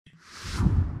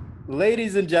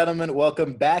Ladies and gentlemen,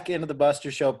 welcome back into the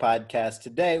Buster Show podcast.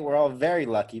 Today, we're all very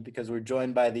lucky because we're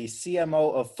joined by the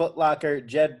CMO of Footlocker,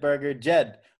 Jed Berger.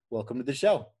 Jed, welcome to the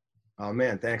show. Oh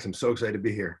man, thanks. I'm so excited to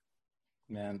be here.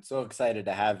 Man, so excited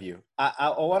to have you.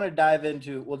 I want to dive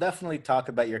into, we'll definitely talk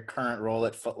about your current role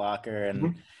at Footlocker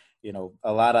and, Mhm.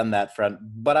 a lot on that front.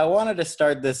 But I wanted to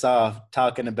start this off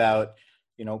talking about,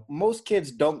 most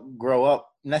kids don't grow up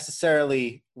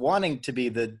necessarily wanting to be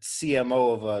the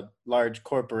CMO of a large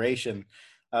corporation.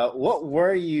 What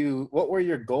were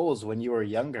your goals when you were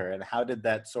younger, and how did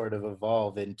that sort of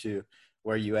evolve into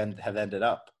where you have ended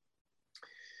up?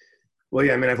 Well,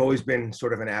 yeah, I mean, I've always been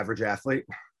sort of an average athlete.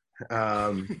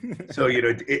 So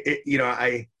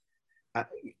I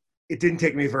it didn't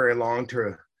take me very long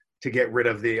to get rid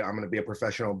of the I'm going to be a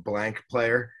professional blank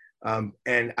player,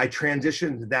 and I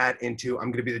transitioned that into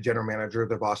I'm going to be the general manager of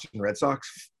the Boston Red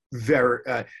Sox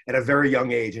at a very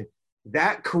young age, and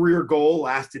that career goal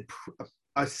lasted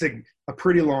a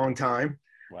pretty long time.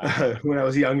 Wow. When I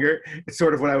was younger. It's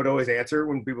sort of what I would always answer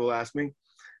when people ask me.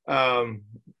 Um,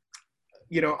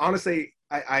 Honestly,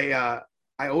 I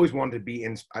always wanted to be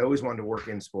in. I always wanted to work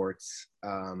in sports.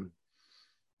 I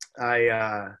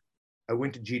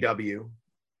went to GW,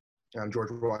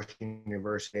 George Washington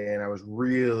University, and I was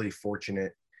really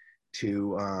fortunate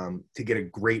to get a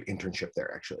great internship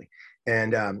there, actually.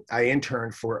 And I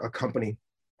interned for a company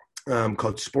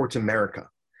called Sports America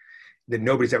that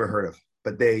nobody's ever heard of,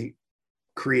 but they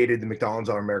created the McDonald's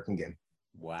All-American game.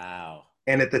 Wow.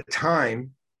 And at the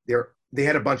time, they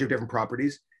had a bunch of different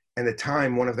properties. And at the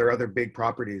time, one of their other big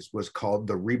properties was called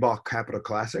the Reebok Capital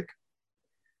Classic,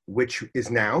 which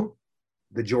is now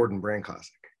the Jordan Brand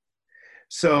Classic.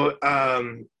 So,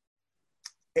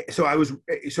 so I was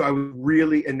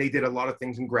really, and they did a lot of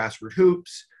things in grassroots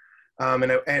hoops. I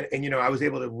was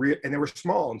able to, and they were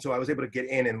small. And so I was able to get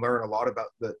in and learn a lot about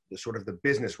the sort of the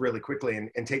business really quickly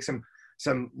and take some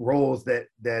roles that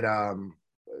a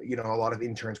lot of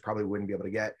interns probably wouldn't be able to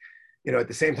get. At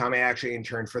the same time, I actually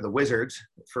interned for the Wizards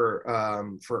for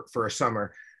a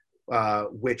summer,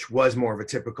 which was more of a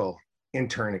typical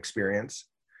intern experience.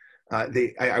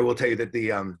 I will tell you that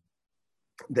the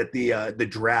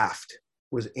draft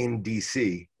was in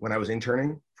DC when I was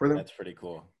interning for them. That's pretty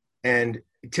cool. And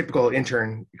typical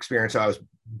intern experience, I was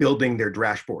building their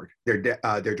draft board, their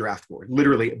draft board,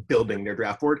 literally building their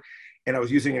draft board. And I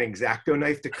was using an X-Acto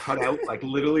knife to cut out like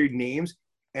literally names.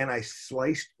 And I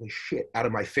sliced the shit out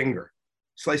of my finger.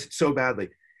 Sliced it so badly.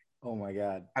 Oh my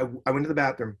God. I went to the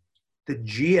bathroom. The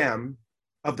GM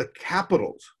of the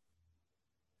Capitals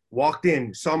walked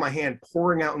in, saw my hand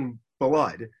pouring out in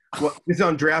blood. Well, this is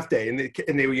on draft day, and they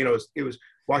it was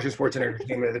Washington Sports and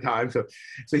Entertainment at the time. So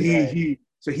he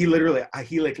literally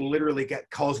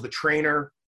calls the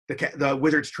trainer, the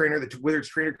Wizards trainer. The Wizards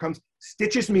trainer comes,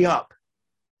 stitches me up,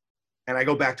 and I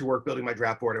go back to work building my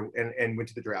draft board and went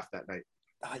to the draft that night.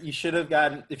 You should have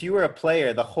gotten, if you were a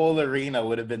player, the whole arena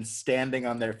would have been standing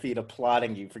on their feet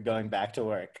applauding you for going back to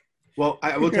work. Well,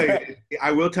 I will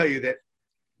tell you that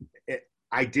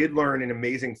I did learn an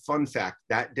amazing fun fact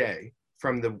that day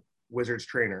from the Wizards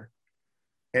trainer,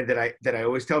 and that I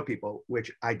always tell people,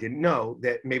 which I didn't know,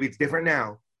 that maybe it's different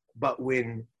now, but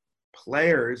when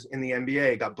players in the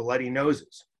NBA got bloody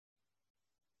noses,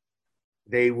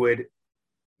 they would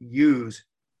use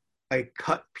a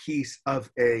cut piece of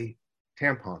a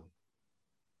tampon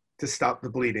to stop the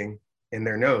bleeding in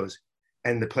their nose,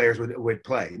 and the players would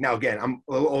play. Now, again, I'm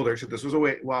a little older, so this was a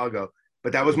while ago,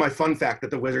 but that was my fun fact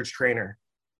that the Wizards trainer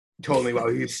told me while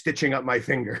he was stitching up my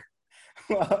finger.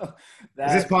 Well,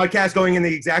 Is this podcast going in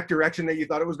the exact direction that you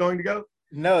thought it was going to go?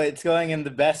 No, it's going in the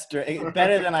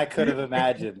better than I could have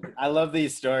imagined. I love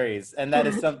these stories, and that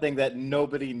is something that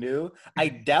nobody knew. I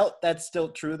doubt that's still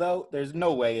true, though. There's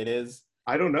no way it is.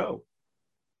 I don't know.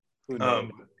 Who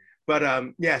knows?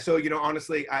 Yeah. So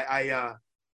honestly,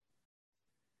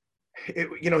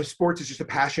 sports is just a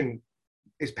passion.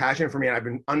 Is passion for me, and I've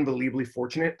been unbelievably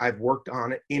fortunate. I've worked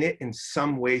on it in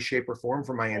some way, shape, or form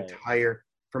for my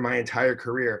entire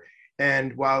career.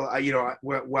 And while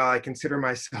I consider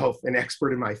myself an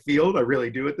expert in my field, I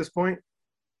really do at this point.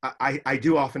 I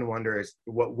do often wonder is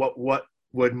what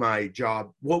would my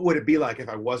job, what would it be like if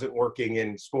I wasn't working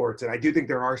in sports? And I do think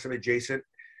there are some adjacent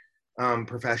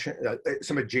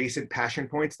some adjacent passion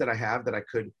points that I have that I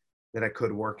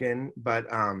could work in,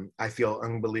 but I feel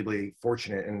unbelievably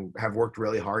fortunate and have worked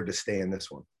really hard to stay in this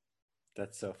one.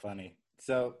 That's so funny.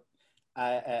 So,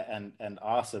 and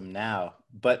awesome now,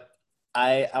 but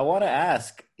I want to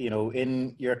ask,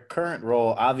 in your current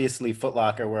role, obviously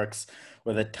Footlocker works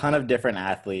with a ton of different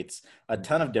athletes, a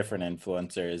ton of different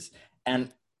influencers,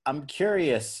 and I'm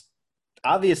curious,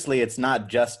 obviously it's not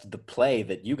just the play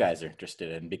that you guys are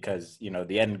interested in, because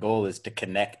the end goal is to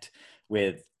connect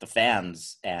with the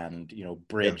fans and Yeah.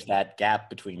 bridge that gap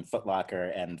between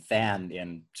Footlocker and fan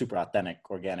in super authentic,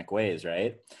 organic ways,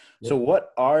 right? So Yep.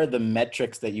 what are the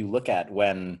metrics that you look at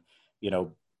when you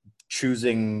know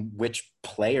choosing which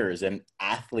players and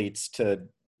athletes to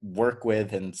work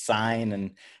with and sign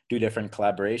and do different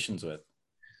collaborations with?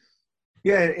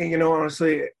 Yeah, and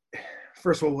honestly,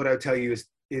 first of all, what I would tell you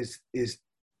is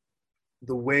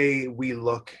the way we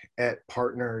look at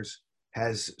partners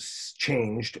has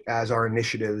changed as our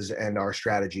initiatives and our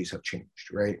strategies have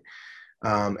changed, right?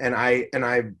 And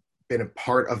I've been a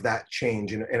part of that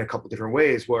change in a couple different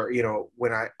ways. Where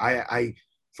when I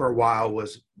for a while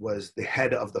was the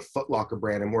head of the Footlocker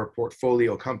brand, and we're a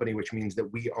portfolio company, which means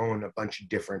that we own a bunch of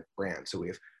different brands. So we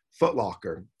have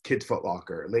Footlocker, Kids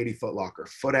Footlocker, Lady Footlocker,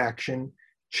 Foot Action,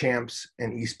 Champs,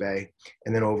 and East Bay.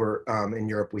 And then over in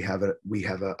Europe,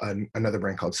 another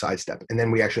brand called Sidestep. And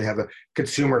then we actually have a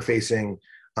consumer facing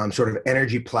sort of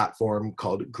energy platform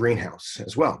called Greenhouse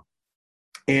as well.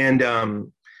 And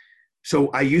so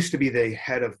I used to be the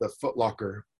head of the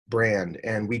Footlocker brand,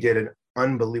 and we did an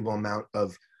unbelievable amount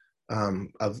of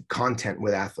content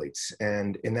with athletes.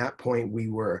 And in that point, we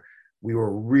were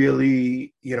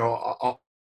really,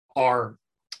 our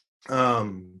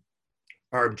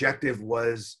our objective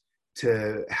was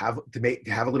to have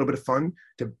a little bit of fun,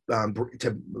 to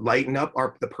lighten up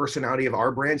the personality of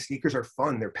our brand. Sneakers are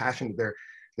fun, they're passionate,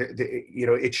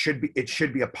 it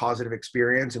should be a positive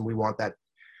experience, and we want that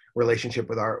relationship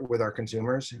with our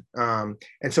consumers. And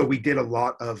so we did a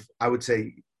lot of, I would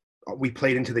say, we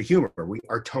played into the humor.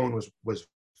 Our tone was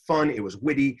fun, it was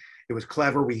witty, it was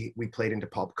clever. We played into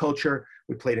pop culture,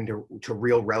 we played into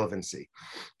real relevancy.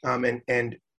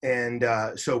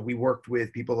 So we worked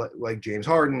with people like James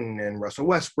Harden and Russell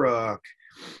Westbrook,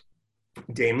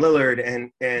 Dame Lillard,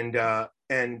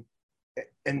 and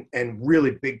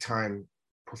really big time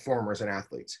performers and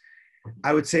athletes.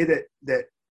 I would say that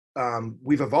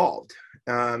we've evolved,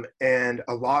 and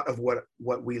a lot of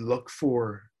what we look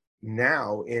for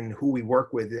now in who we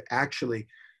work with actually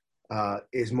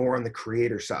is more on the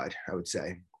creator side. I would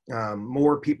say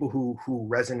more people who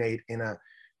resonate in a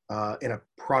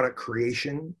product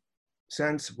creation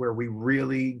sense, where we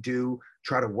really do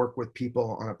try to work with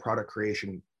people on a product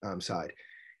creation side.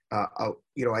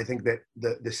 I think that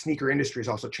the sneaker industry has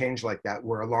also changed like that,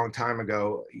 where a long time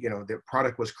ago, the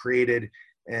product was created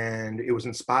and it was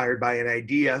inspired by an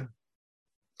idea,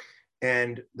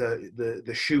 and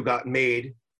the shoe got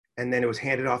made, and then it was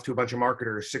handed off to a bunch of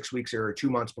marketers 6 weeks or 2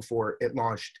 months before it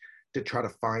launched to try to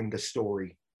find the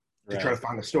story,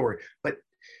 Right.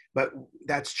 but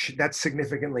that's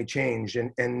significantly changed,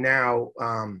 and now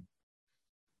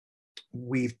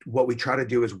what we try to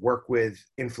do is work with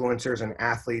influencers and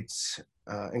athletes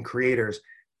and creators,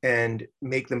 and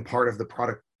make them part of the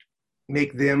product,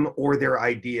 make them or their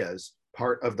ideas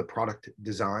part of the product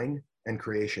design and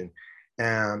creation.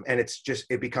 And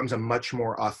it becomes a much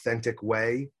more authentic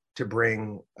way to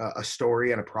bring a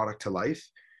story and a product to life.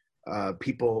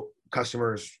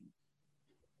 Customers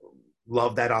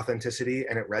love that authenticity,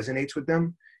 and it resonates with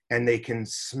them, and they can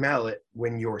smell it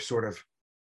when you're sort of,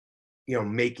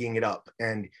 making it up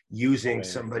and using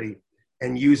somebody,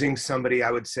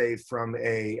 I would say, from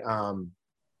a,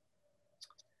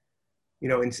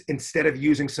 instead of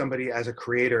using somebody as a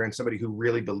creator and somebody who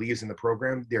really believes in the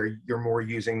program, you're more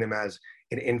using them as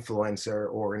an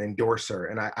influencer or an endorser.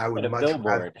 And I would At a much rather,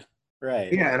 billboard.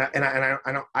 Right. yeah.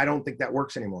 I don't think that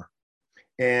works anymore.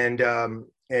 And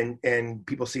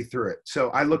people see through it. So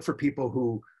I look for people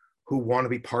who want to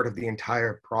be part of the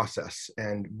entire process,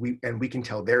 and we can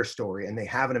tell their story, and they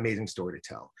have an amazing story to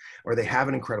tell, or they have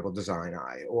an incredible design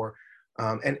eye, or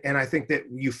and I think that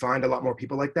you find a lot more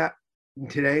people like that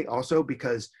today also,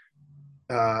 because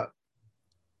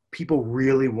people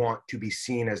really want to be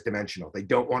seen as dimensional. They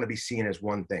don't want to be seen as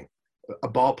one thing. A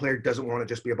ball player doesn't want to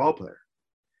just be a ball player.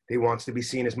 He wants to be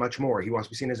seen as much more. He wants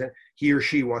to be seen he or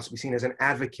she wants to be seen as an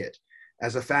advocate,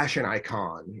 as a fashion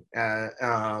icon,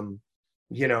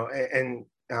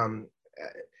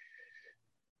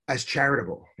 as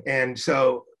charitable. And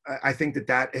so I think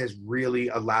that has really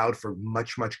allowed for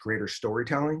much, much greater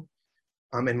storytelling,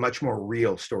 and much more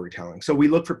real storytelling. So we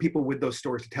look for people with those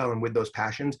stories to tell and with those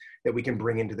passions that we can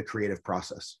bring into the creative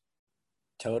process.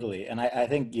 Totally. And I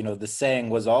think, the saying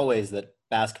was always that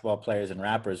basketball players and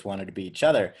rappers wanted to be each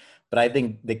other. But I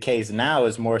think the case now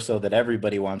is more so that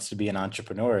everybody wants to be an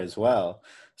entrepreneur as well.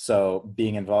 So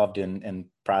being involved in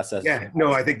process. Yeah,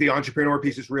 no, I think the entrepreneur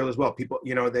piece is real as well. People,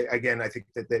 I think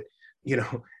that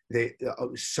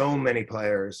so many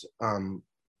players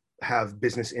have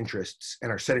business interests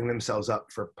and are setting themselves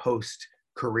up for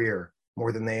post-career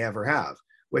more than they ever have.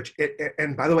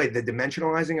 And by the way, the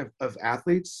dimensionalizing of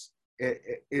athletes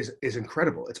is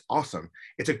incredible. It's awesome.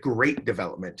 It's a great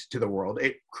development to the world.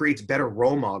 It creates better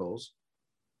role models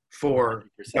for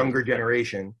 100%. younger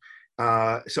generation.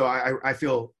 So I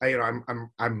feel,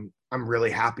 I'm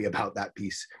really happy about that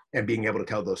piece and being able to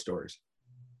tell those stories.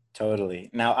 Totally.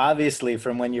 Now, obviously,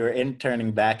 from when you were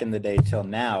interning back in the day till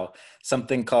now,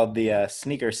 something called the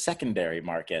sneaker secondary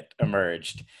market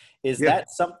emerged. Is Yeah. that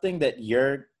something that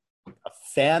you're a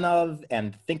fan of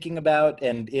and thinking about?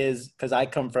 And is, because I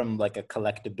come from like a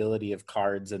collectability of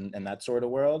cards and that sort of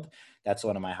world. That's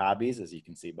one of my hobbies, as you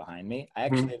can see behind me. I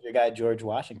actually have your guy George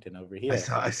Washington over here,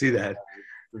 I see that.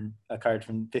 a card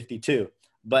from 52.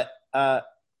 But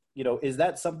is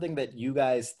that something that you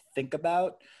guys think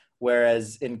about?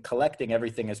 Whereas in collecting,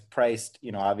 everything is priced,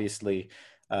 obviously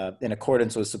in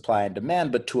accordance with supply and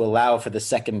demand, but to allow for the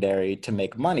secondary to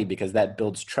make money because that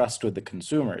builds trust with the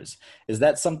consumers. Is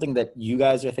that something that you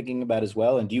guys are thinking about as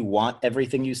well? And do you want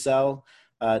everything you sell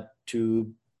for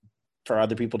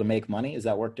other people to make money? Is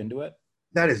that worked into it?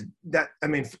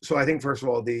 So I think first of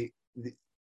all, the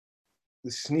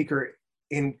sneaker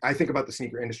I think about the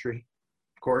sneaker industry,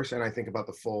 of course, and I think about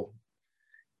the full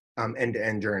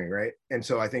end-to-end journey, right? And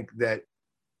so I think that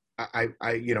I'm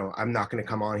not going to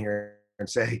come on here and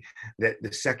say that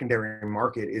the secondary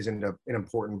market isn't an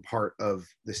important part of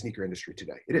the sneaker industry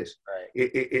today. It is. Right.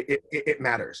 It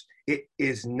matters. It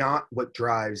is not what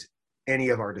drives any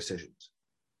of our decisions.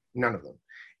 None of them.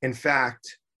 In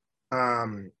fact,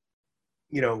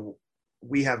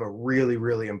 we have a really,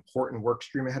 really important work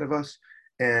stream ahead of us,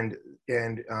 and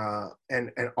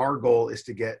our goal is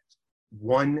to get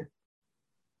one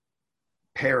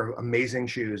pair of amazing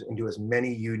shoes into as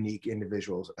many unique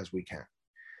individuals as we can.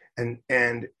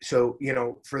 And so,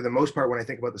 for the most part, when I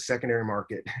think about the secondary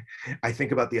market, I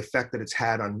think about the effect that it's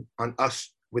had on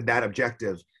us with that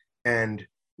objective, and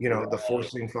the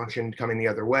forcing function coming the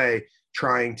other way,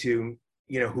 trying to,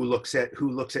 who looks at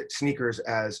sneakers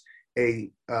as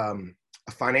a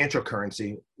financial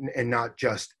currency and not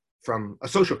just from a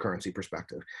social currency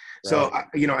perspective. Right. So,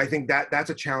 I think that's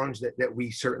a challenge that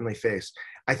we certainly face.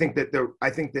 I think that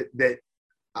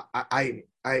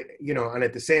and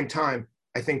at the same time,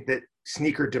 I think that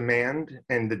sneaker demand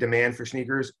and the demand for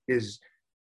sneakers is,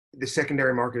 the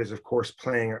secondary market is of course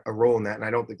playing a role in that. And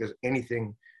I don't think there's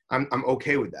anything, I'm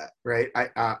okay with that. Right.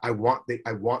 I want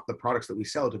the products that we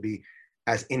sell to be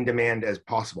as in demand as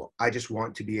possible. I just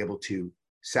want to be able to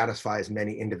satisfy as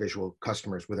many individual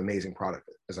customers with amazing product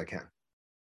as I can.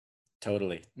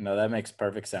 Totally. No, that makes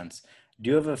perfect sense. Do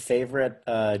you have a favorite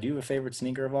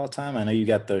sneaker of all time? I know you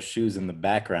got those shoes in the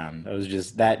background. I was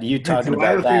just that you talking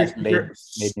about that made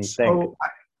me think. So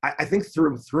I think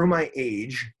through my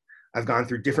age, I've gone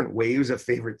through different waves of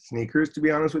favorite sneakers, to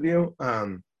be honest with you.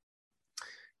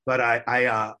 But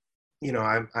I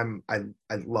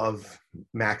love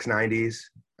Max 90s.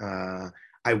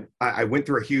 I went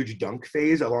through a huge dunk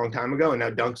phase a long time ago, and now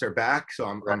dunks are back. So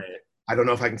I don't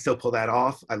know if I can still pull that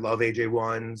off. I love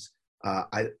AJ1s.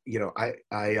 I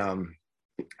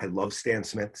love Stan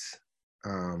Smiths.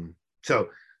 So,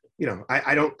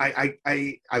 I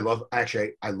love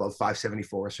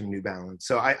 574s from New Balance.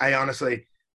 So I honestly,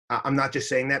 I'm not just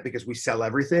saying that because we sell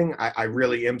everything. I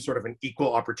really am sort of an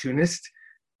equal opportunist.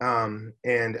 And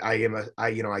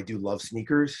I do love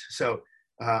sneakers. So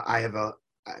I've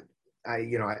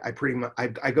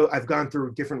gone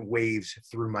through different waves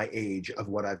through my age of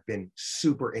what I've been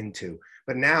super into,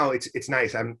 but now it's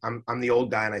nice. I'm the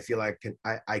old guy, and I feel like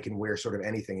I can wear sort of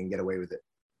anything and get away with it,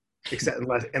 except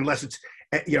unless it's,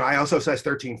 I also size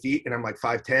 13 feet and I'm like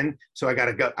 5'10", so I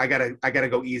gotta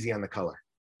go easy on the color.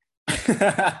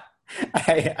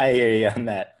 I hear you on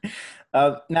that.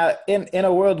 Now, in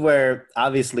a world where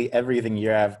obviously everything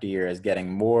year after year is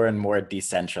getting more and more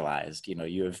decentralized,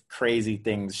 you have crazy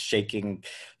things shaking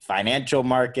financial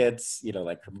markets,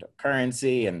 like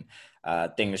cryptocurrency, and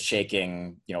things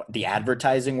shaking, the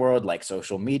advertising world, like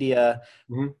social media.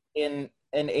 Mm-hmm. In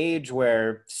an age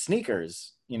where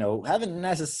sneakers, haven't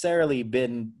necessarily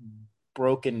been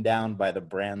broken down by the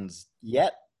brands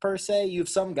yet, per se. You have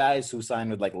some guys who sign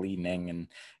with like Li Ning and,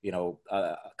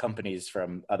 companies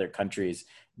from other countries.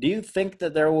 Do you think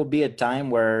that there will be a time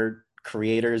where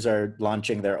creators are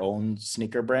launching their own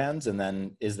sneaker brands? And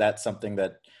then is that something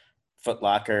that Foot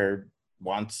Locker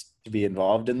wants to be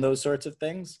involved in, those sorts of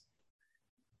things?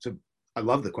 So I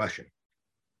love the question.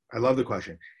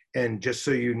 And just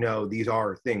so you know, these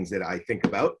are things that I think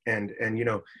about. And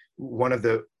one of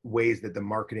the ways that the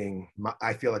marketing,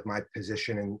 I feel like my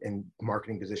position and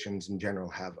marketing positions in general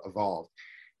have evolved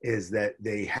is that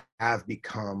they have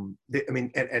become, I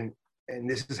mean, and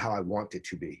this is how I want it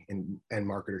to be, and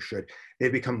marketers should.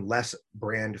 They've become less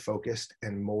brand focused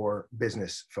and more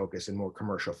business focused and more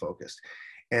commercial focused,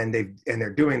 and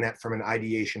they're doing that from an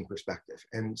ideation perspective,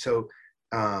 and so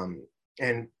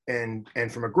and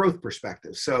from a growth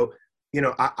perspective. So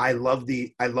I love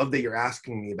that you're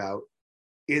asking me about,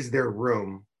 is there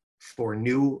room for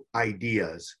new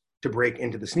ideas to break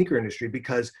into the sneaker industry?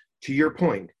 Because to your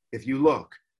point, if you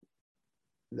look,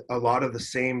 a lot of the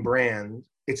same brands,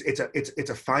 it's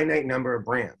a finite number of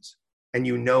brands, and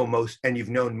you've known most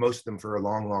of them for a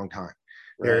long time.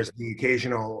 Right. There's the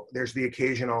occasional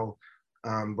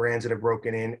brands that have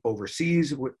broken in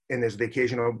overseas, and there's the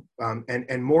occasional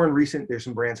and more in recent, there's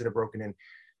some brands that have broken in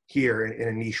here in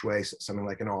a niche way, something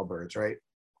like an Allbirds, right?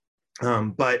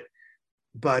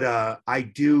 But I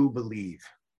do believe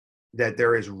that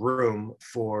there is room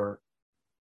for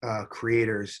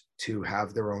creators to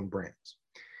have their own brands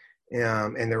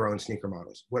and their own sneaker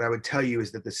models. What I would tell you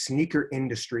is that the sneaker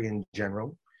industry in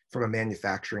general, from a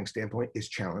manufacturing standpoint, is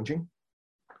challenging.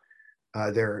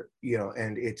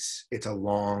 And it's a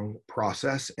long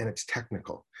process, and it's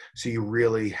technical. So you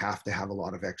really have to have a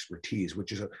lot of expertise,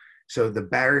 so the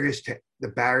barriers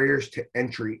to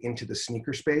entry into the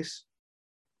sneaker space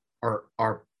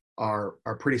are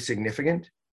pretty significant.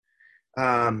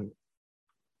 The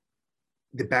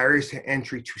barriers to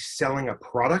entry to selling a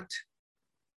product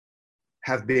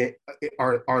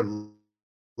are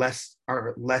less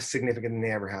significant than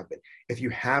they ever have been. If you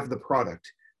have the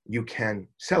product, you can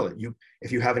sell it.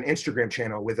 If you have an Instagram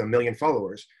channel with 1 million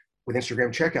followers, with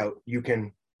Instagram checkout, you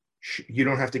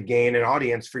don't have to gain an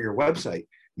audience for your website.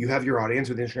 You have your audience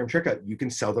with Instagram checkout. You can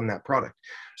sell them that product.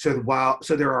 So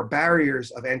there are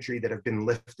barriers of entry that have been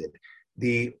lifted.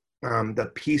 The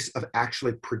piece of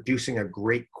actually producing a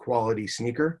great quality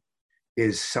sneaker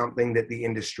is something that the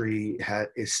industry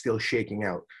is still shaking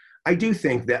out. I do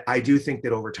think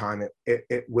that over time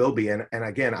it will be. And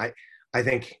again, I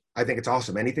think it's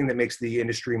awesome. Anything that makes the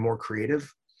industry more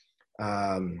creative,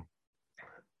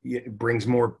 brings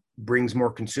more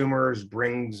consumers,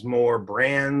 brings more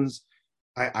brands.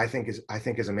 I think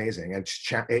is amazing. And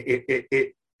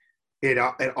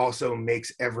it also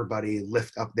makes everybody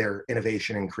lift up their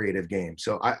innovation and creative game.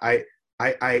 So I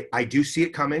do see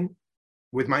it coming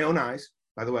with my own eyes,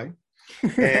 by the way,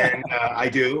 and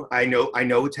I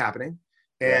know it's happening,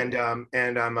 and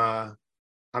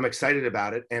I'm excited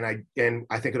about it, and I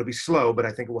think it'll be slow, but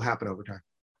I think it will happen over time.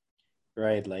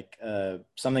 Right. Like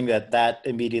something that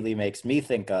immediately makes me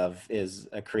think of is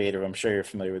a creator. I'm sure you're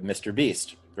familiar with Mr.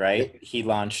 Beast, right? Yep. He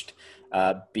launched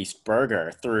Beast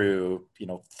Burger through,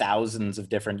 thousands of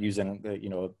different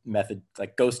using, method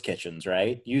like ghost kitchens,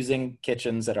 right? Using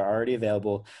kitchens that are already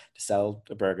available to sell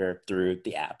a burger through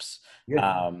the apps.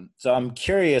 Yeah. So I'm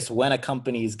curious when a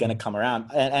company is going to come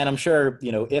around, and I'm sure,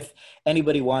 if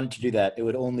anybody wanted to do that, it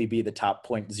would only be the top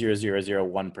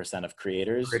 0.0001% of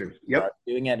creators yep.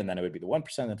 doing it. And then it would be the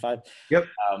 1% and 5%. Yep.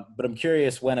 But I'm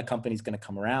curious when a company is going to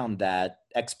come around that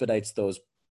expedites those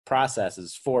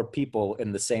processes for people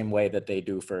in the same way that they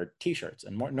do for t-shirts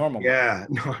and more normal. Yeah,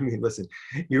 no, I mean, listen,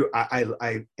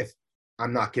 if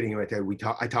I'm not kidding you right there,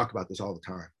 I talk about this all the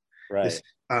time. Right.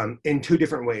 In two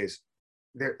different ways.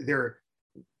 There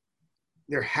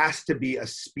has to be a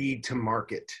speed to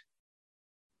market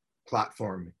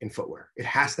platform in footwear. It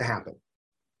has to happen.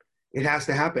 And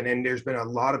there's been a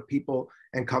lot of people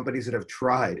and companies that have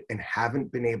tried and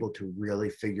haven't been able to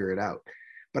really figure it out.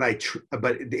 But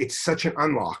it's such an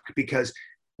unlock, because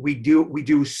we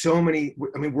do so many.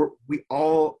 I mean,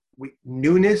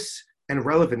 newness and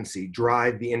relevancy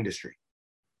drive the industry,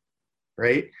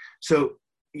 right? So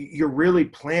you're really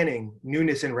planning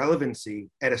newness and relevancy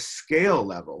at a scale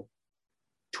level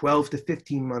 12 to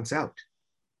 15 months out.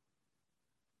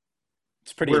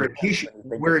 It's pretty. Where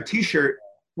a t-shirt,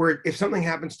 where if something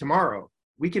happens tomorrow,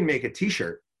 we can make a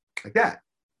t-shirt like that.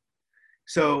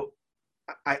 So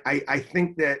I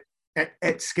think that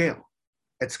at scale.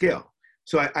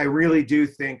 So I really do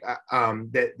think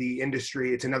that the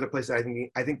industry, it's another place that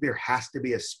I think there has to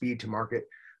be a speed to market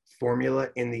formula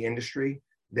in the industry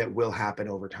that will happen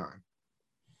over time.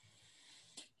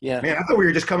 Yeah. Man, I thought I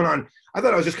was just coming on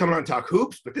to talk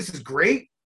hoops, but this is great.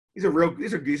 These are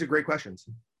great questions.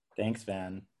 Thanks,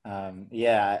 man.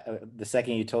 The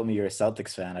second you told me you're a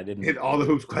Celtics fan, I didn't. All the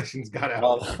hoops questions got out.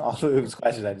 All the hoops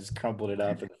questions, I just crumpled it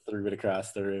up and threw it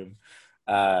across the room.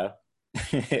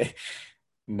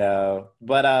 No,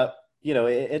 but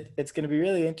it's going to be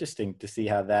really interesting to see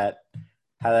how that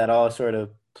all sort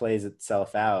of plays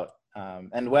itself out,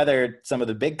 and whether some of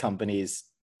the big companies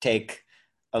take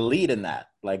a lead in that?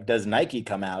 Like, does Nike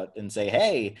come out and say,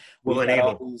 "Hey, Will we've got all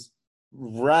enable. these,"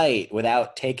 right,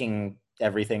 without taking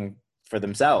everything for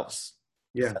themselves?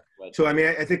 Because Yeah. that's what. So I mean,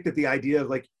 I think that the idea of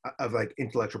like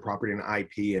intellectual property and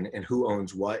IP and who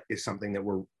owns what is something that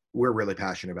we're really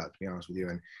passionate about, to be honest with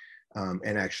you.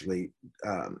 And actually,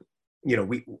 um, you know,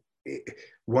 we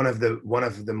one of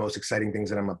the most exciting things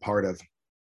that I'm a part of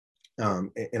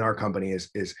in our company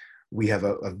is we have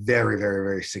a very very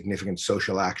very significant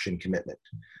social action commitment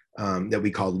that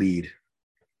we call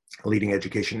leading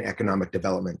education and economic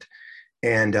development.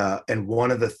 And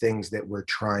one of the things that we're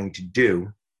trying to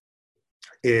do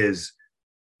is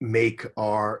make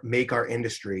our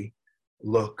industry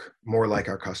look more like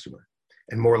our customer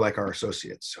and more like our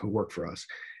associates who work for us.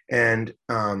 And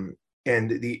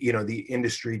the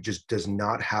industry just does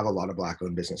not have a lot of Black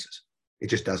owned businesses. It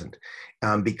just doesn't,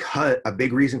 because a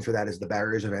big reason for that is the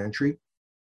barriers of entry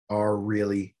are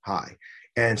really high.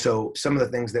 And so some of the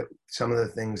things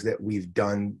that we've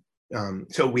done,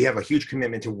 so we have a huge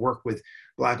commitment to work with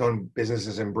Black owned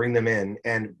businesses and bring them in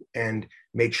and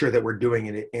make sure that we're doing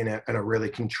it in a really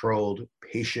controlled,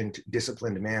 patient,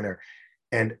 disciplined manner.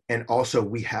 And also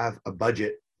we have a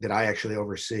budget that I actually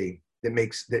oversee that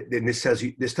makes that, and this tells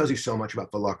you so much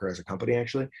about Footlocker as a company,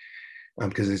 actually,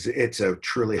 because it's a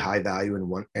truly high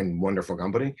value and wonderful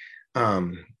company.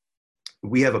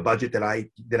 We have a budget that I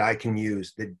can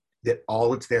use that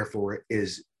all it's there for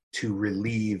is to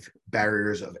relieve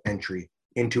barriers of entry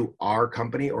into our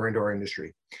company or into our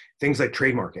industry. Things like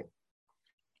trademarking,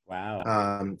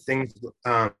 Wow. things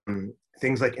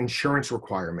like insurance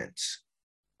requirements.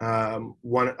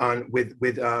 One on with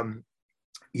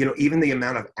even the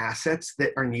amount of assets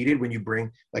that are needed when you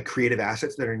bring like creative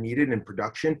assets that are needed in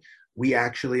production. We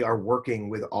actually are working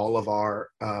with all of our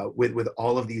with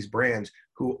all of these brands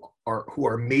who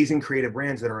are amazing creative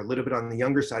brands that are a little bit on the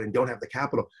younger side and don't have the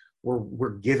capital.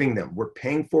 We're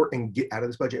paying for it and get out of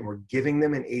this budget, and we're giving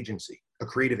them an agency, a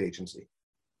creative agency,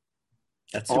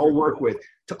 That's super to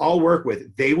all work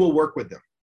with. They will work with them.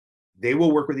 They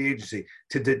will work with the agency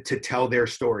to tell their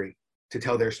story,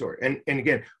 And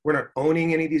again, we're not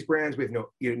owning any of these brands. We have no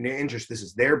interest. This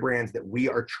is their brands that we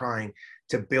are trying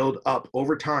to build up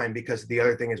over time, because the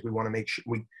other thing is we want to make sure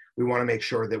we want to make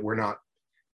sure that we're not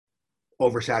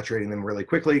oversaturating them really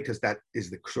quickly, because that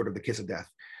is the sort of the kiss of death.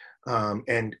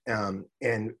 And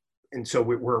so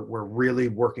we're really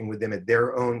working with them at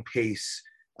their own pace,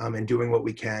 and doing what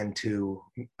we can to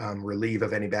relieve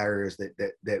of any barriers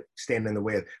that stand in the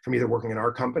way from either working in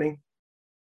our company,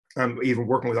 even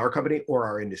working with our company or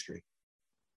our industry.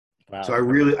 So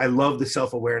wow. I love the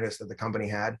self-awareness that the company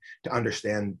had to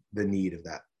understand the need of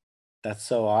that. That's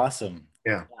so awesome.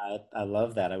 Yeah. Yeah, I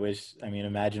love that. I mean,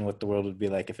 imagine what the world would be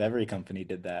like if every company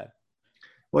did that.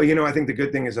 Well, I think the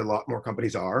good thing is a lot more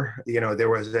companies are. There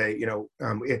was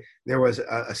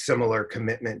a similar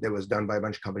commitment that was done by a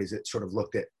bunch of companies that sort of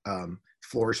looked at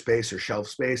floor space or shelf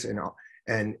space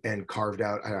and carved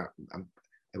out.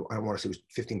 I want to say it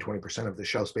was 15-20% of the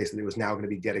shelf space that it was now going to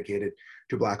be dedicated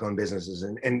to Black-owned businesses.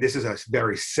 And this is a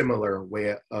very similar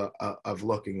way of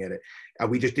looking at it.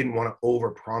 We just didn't want to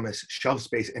overpromise shelf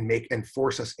space and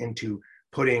force us into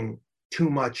putting too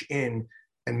much in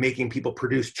and making people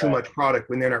produce too much product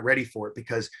when they're not ready for it.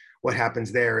 Because what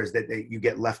happens there is that you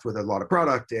get left with a lot of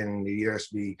product and it has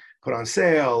to be put on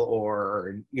sale,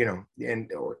 or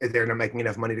they're not making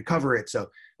enough money to cover it. So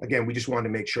again, we just wanted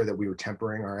to make sure that we were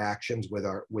tempering our actions with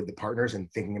the partners and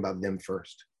thinking about them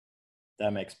first.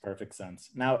 That makes perfect sense.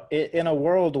 Now, in a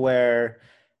world where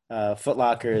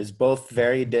Footlocker is both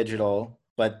very digital,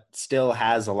 but still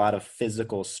has a lot of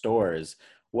physical stores,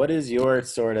 what is your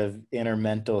sort of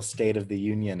intermental state of the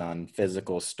union on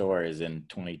physical stores in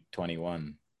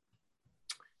 2021?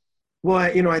 Well,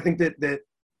 I think that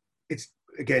it's,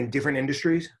 again, different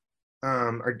industries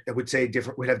I would say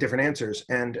would have different answers.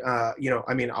 And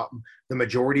the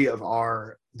majority of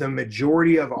our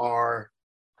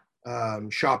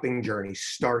shopping journey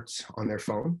starts on their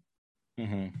phone.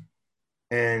 Mm-hmm.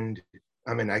 And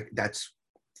I mean, that's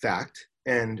fact.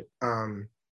 And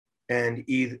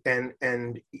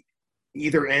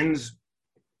either ends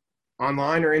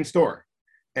online or in store.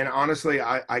 And honestly,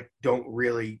 I don't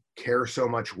really care so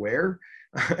much where,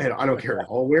 and I don't care at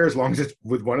all where, as long as it's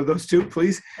with one of those two,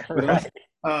 please. With us,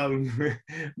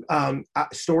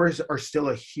 stores are still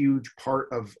a huge part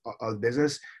of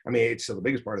business. I mean, it's still the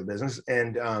biggest part of the business,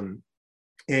 and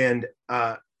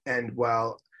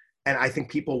I think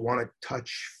people want to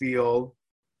touch, feel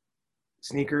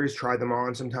sneakers, try them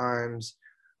on sometimes.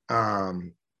 A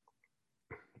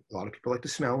lot of people like to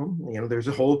smell them. There's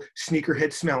a whole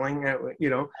sneakerhead smelling.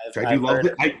 So I do love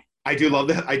it. I do love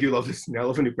that. I do love the smell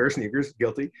of a new pair of sneakers.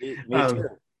 Guilty. Me Um, too.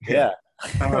 yeah.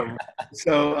 Yeah. Um,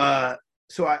 so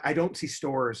I don't see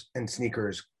stores and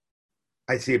sneakers.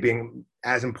 I see it being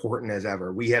as important as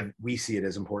ever. We see it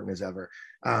as important as ever.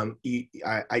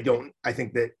 I don't. I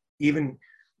think that even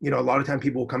a lot of time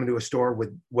people will come into a store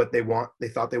with what they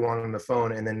thought they wanted on the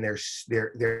phone, and then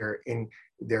they're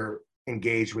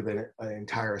engaged with an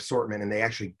entire assortment, and they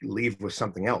actually leave with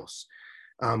something else.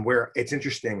 Where it's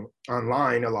interesting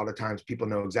online, a lot of times people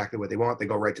know exactly what they want. They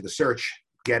go right to the search,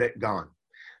 get it, gone.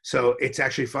 So it's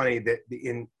actually funny that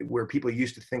in where people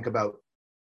used to think about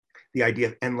the idea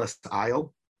of endless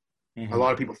aisle, a Hmm.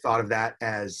 lot of people thought of that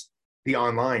as the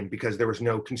online because there was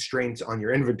no constraints on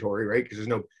your inventory, right? Because there's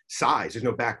no size, there's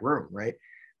no back room, right?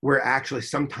 Where actually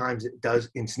sometimes it does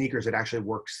in sneakers, it actually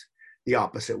works the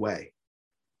opposite way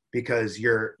because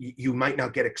you might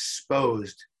not get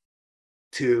exposed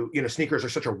to sneakers are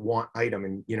such a want item,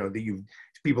 and that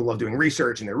people love doing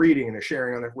research and they're reading and they're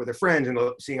sharing with their friends and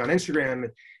seeing on Instagram,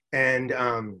 and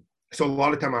so a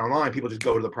lot of time online people just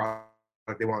go to the product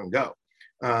they want to go,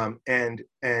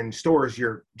 and stores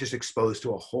you're just exposed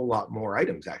to a whole lot more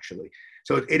items actually.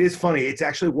 So it is funny, it's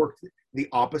actually worked the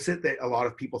opposite that a lot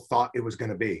of people thought it was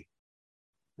going to be.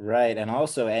 Right. And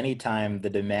also, anytime the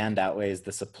demand outweighs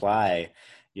the supply,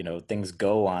 things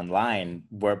go online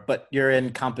but you're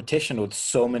in competition with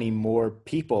so many more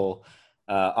people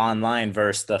online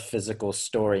versus the physical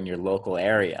store in your local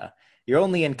area. You're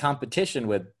only in competition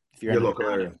with, if you're Your in a local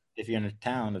town, area. if you're in a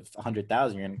town of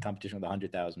 100,000, you're in competition with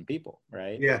 100,000 people,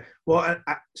 right? Yeah. Well,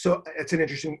 so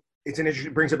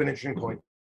it brings up an interesting point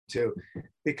too,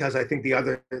 because I think the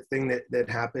other thing that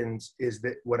happens is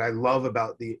that what I love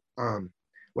about the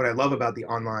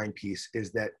online piece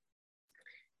is that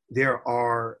there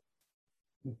are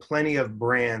plenty of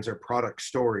brands or product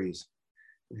stories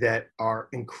that are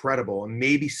incredible and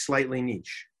maybe slightly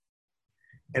niche,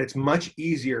 and it's much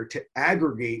easier to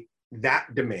aggregate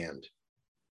that demand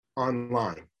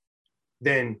online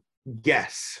than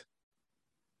guess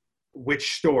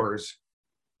which stores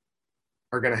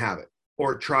are going to have it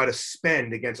or try to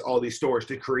spend against all these stores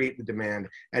to create the demand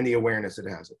and the awareness that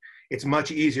it has it. It's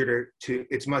much easier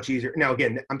it's much easier. Now,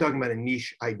 again, I'm talking about a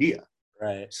niche idea.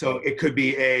 Right. So it could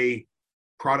be a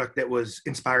product that was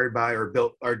inspired by or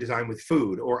built or designed with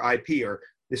food or IP. Or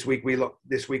this week we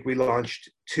launched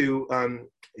two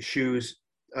shoes.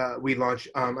 We launched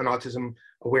an autism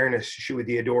awareness shoe with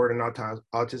Diodora and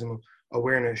autism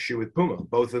awareness shoe with Puma.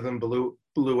 Both of them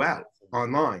blew out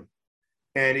online,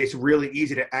 and it's really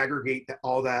easy to aggregate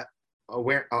all that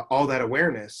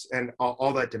awareness and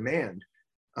all that demand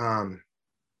um,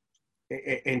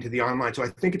 into the online. So I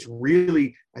think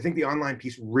the online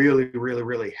piece really, really,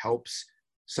 really helps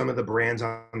some of the brands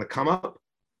on the come up,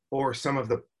 or some of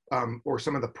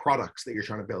the products that you're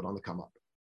trying to build on the come up.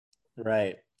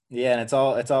 Right. Yeah, and it's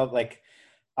all like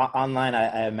online,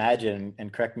 I imagine,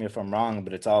 and correct me if I'm wrong,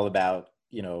 but it's all about,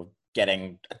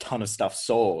 getting a ton of stuff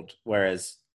sold.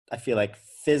 Whereas I feel like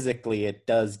physically it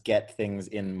does get things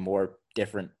in more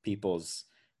different people's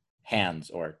hands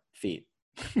or feet.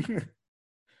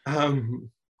 Um,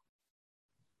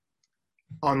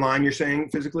 online, you're saying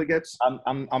physically gets.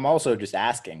 I'm also just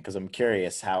asking because I'm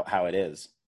curious how it is.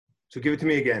 So give it to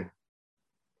me again.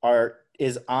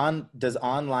 Does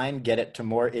online get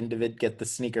the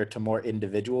sneaker to more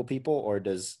individual people, or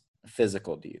does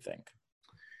physical, do you think?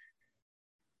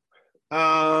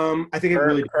 I think it Per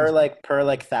really per depends. like per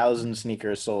like thousand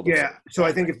sneakers sold of Yeah. something So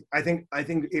like I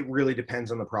think it really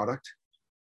depends on the product.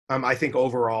 I think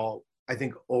overall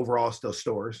still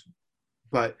stores,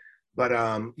 but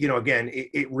again,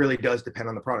 it really does depend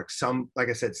on the product. Like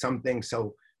I said, some things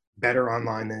sell better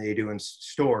online than they do in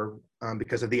store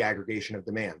because of the aggregation of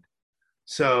demand.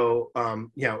 So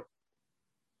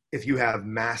if you have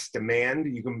mass demand,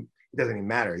 it doesn't even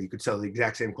matter. You could sell the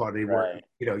exact same quantity that. where Right.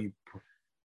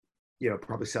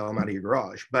 probably sell them out of your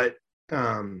garage.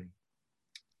 Um,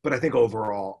 but I think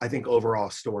overall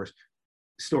stores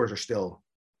are still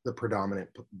the predominant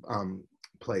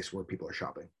place where people are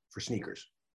shopping for sneakers.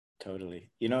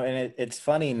 Totally. And it's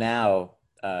funny now,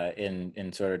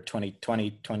 in sort of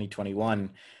 2020, 2021,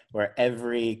 where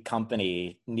every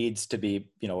company needs to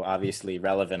be, obviously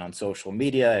relevant on social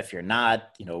media. If you're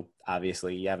not,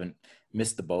 obviously you haven't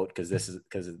missed the boat, because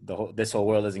this whole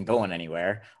world isn't going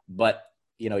anywhere. But,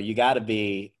 you got to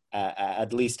be,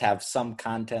 at least have some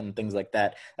content and things like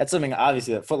that. That's something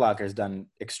obviously that Foot Locker has done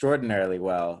extraordinarily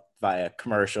well via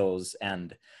commercials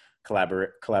and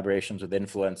collaborations with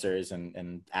influencers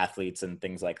and athletes and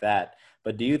things like that.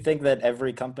 But do you think that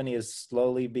every company is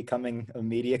slowly becoming a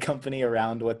media company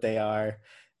around what they are,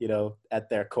 at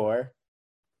their core?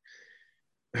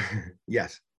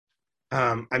 Yes.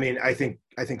 I mean, I think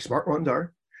smart ones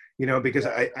are, you know, because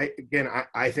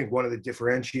I think one of the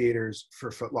differentiators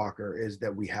for Foot Locker is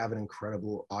that we have an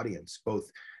incredible audience, both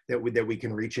that we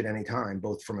can reach at any time,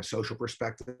 both from a social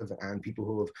perspective and people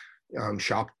who have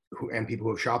shopped and people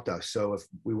who have shopped us. So if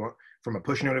we want, from a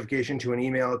push notification to an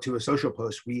email to a social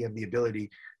post, we have the ability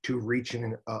to reach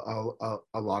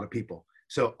a lot of people.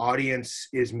 So audience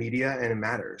is media and it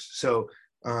matters. So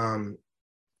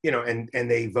you know, and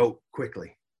they vote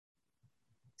quickly.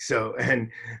 So,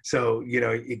 and so, you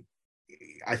know,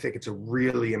 I think it's a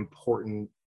really important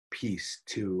piece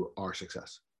to our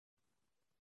success.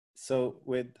 So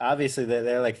with obviously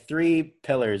there are like three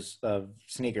pillars of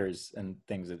sneakers and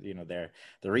things that, you know, they're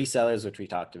the resellers, which we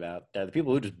talked about. They're the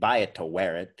people who just buy it to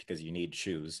wear it because you need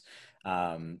shoes.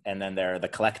 And then there are the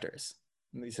collectors.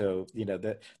 So, you know,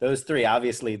 those three,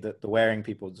 obviously the wearing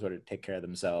people sort of take care of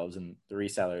themselves, and the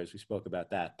resellers, we spoke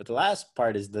about that. But the last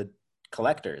part is the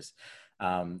collectors.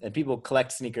 And people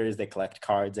collect sneakers, they collect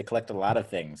cards, they collect a lot of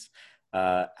things.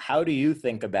 How do you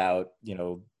think about, you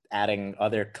know, adding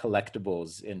other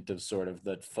collectibles into sort of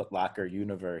the Foot Locker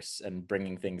universe and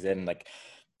bringing things in like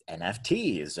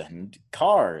NFTs and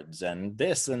cards and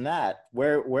this and that?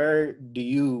 Where do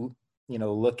you, you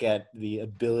know, look at the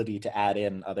ability to add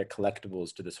in other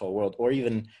collectibles to this whole world, or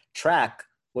even track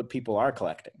what people are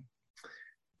collecting?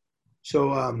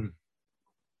 So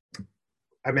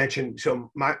I mentioned, so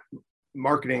my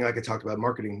marketing, like I talked about,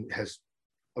 marketing has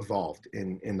evolved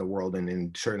in the world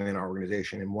and certainly in our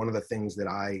organization. And one of the things that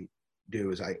I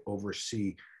do is I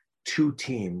oversee two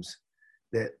teams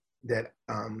that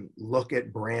look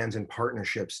at brands and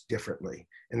partnerships differently,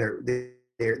 and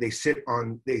they sit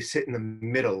in the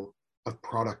middle of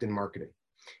product and marketing,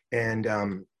 and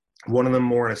one of them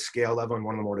more on a scale level and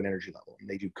one of them more at an energy level. And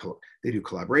they do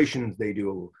collaborations, they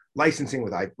do licensing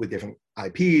with different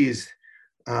IPs.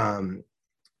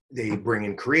 They bring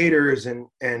in creators and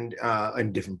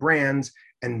different brands,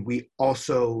 and we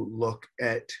also look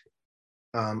at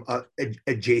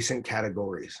adjacent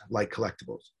categories like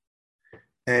collectibles.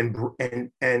 And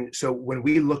so when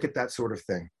we look at that sort of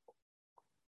thing,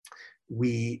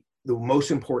 the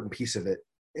most important piece of it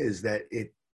is that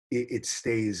it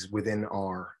stays within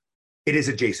it is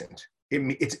adjacent.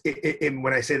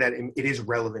 When I say that, it is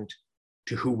relevant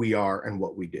to who we are and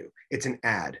what we do. It's an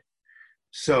ad.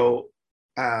 So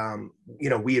you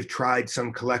know, we have tried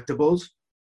some collectibles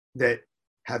that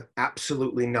have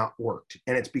absolutely not worked,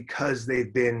 and it's because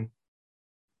they've been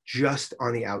just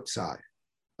on the outside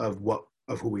of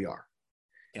who we are.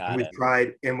 Got it.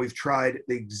 We've tried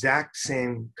the exact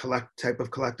same type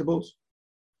of collectibles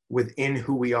within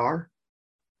who we are,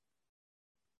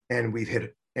 and we've hit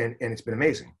it, and it's been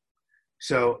amazing.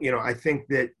 So, you know, I think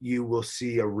that you will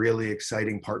see a really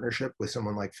exciting partnership with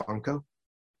someone like Funko.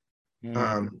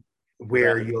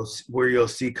 Where Right. you'll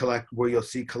see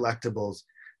collectibles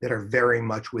that are very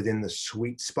much within the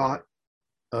sweet spot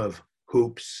of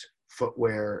hoops,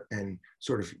 footwear, and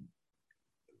sort of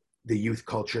the youth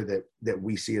culture that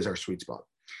we see as our sweet spot.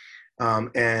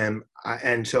 And I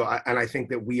think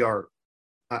that we are.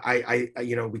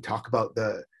 You know, we talk about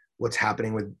what's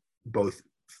happening with both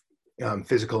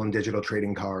physical and digital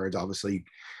trading cards. Obviously,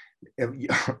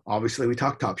 we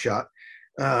talk Top Shot.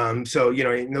 So, you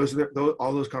know,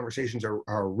 all those conversations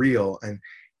are real, and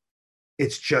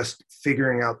it's just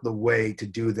figuring out the way to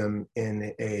do them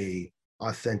in a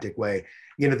authentic way.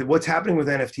 You know, what's happening with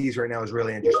NFTs right now is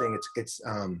really interesting.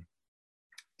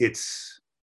 It's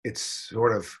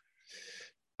sort of,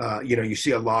 you know, you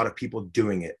see a lot of people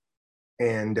doing it,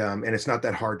 and it's not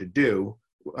that hard to do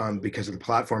because of the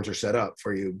platforms are set up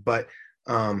for you. But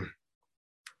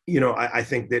you know, I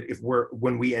think that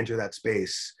when we enter that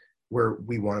space, where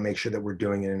we want to make sure that we're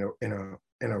doing it in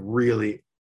a really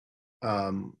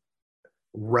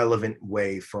relevant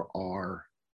way for our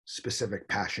specific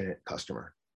passionate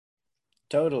customer.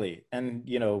 Totally. And,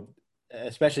 you know,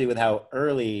 especially with how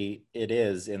early it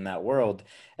is in that world,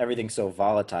 everything's so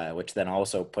volatile, which then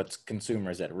also puts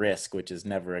consumers at risk, which is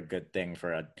never a good thing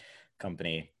for a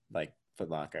company like Foot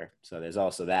Locker. So there's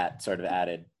also that sort of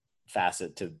added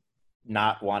facet to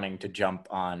not wanting to jump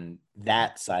on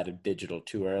that side of digital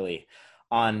too early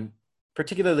on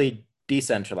particularly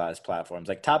decentralized platforms.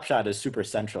 Like Top Shot is super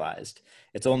centralized.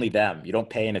 It's only them. You don't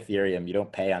pay in Ethereum. You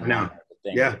don't pay on No.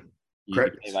 anything. Yeah. You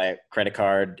pay by credit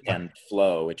card and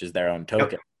Flow, which is their own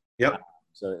token. Yep.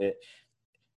 So it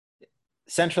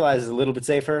centralized is a little bit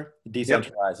safer.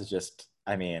 Decentralized is just,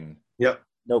 I mean, Yep.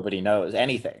 nobody knows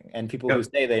anything. And people who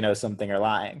say they know something are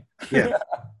lying. Yeah.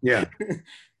 Yeah.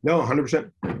 No,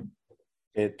 100%.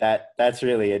 That's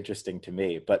really interesting to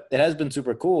me. But it has been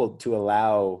super cool to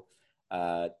allow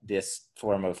this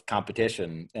form of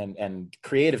competition and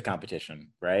creative competition,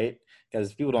 right?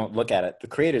 Because people don't look at it, the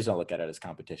creators don't look at it as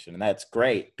competition. And that's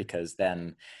great because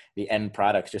then the end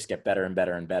products just get better and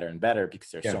better and better and better because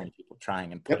there's so many people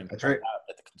trying and putting That's stuff right. out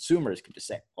that the consumers can just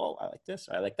say, oh, I like this,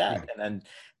 or I like that. Yeah. And then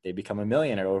they become a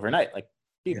millionaire overnight, like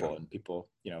Yeah. people and people,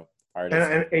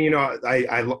 artists. And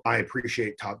I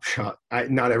appreciate Top Shot.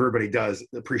 Not everybody does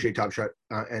appreciate Top Shot,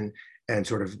 and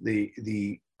sort of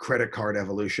the credit card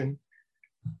evolution.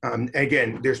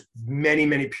 Again, there's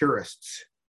many purists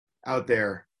out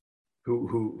there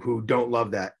who don't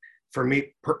love that. For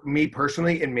me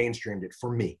personally, it mainstreamed it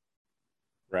for me.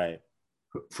 Right.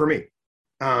 For me,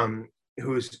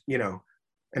 who's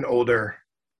an older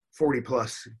 40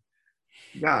 plus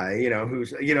guy,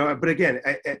 who's but again,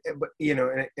 but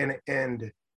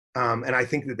and I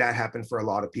think that happened for a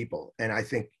lot of people, and I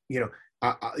think the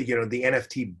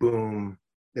NFT boom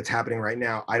that's happening right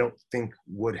now, I don't think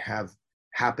would have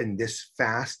happened this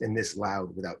fast and this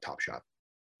loud without Top Shot.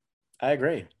 I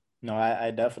agree. No, I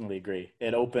definitely agree.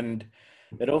 It opened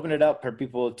it up for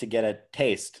people to get a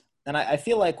taste. And I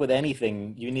feel like with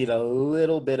anything, you need a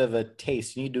little bit of a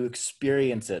taste. You need to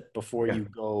experience it before Yeah. you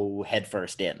go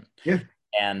headfirst in. Yeah.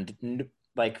 And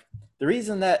like the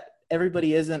reason that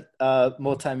everybody isn't a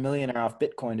multimillionaire off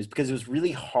Bitcoin is because it was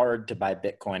really hard to buy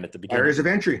Bitcoin at the beginning. Barriers of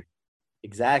entry.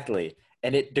 Exactly.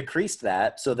 And it decreased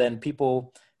that. So then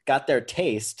people got their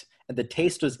taste, and the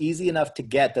taste was easy enough to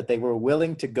get that they were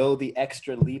willing to go the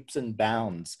extra leaps and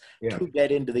bounds Yeah. to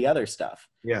get into the other stuff.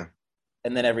 Yeah.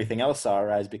 And then everything else saw a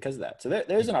rise because of that. So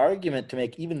there's an argument to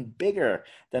make even bigger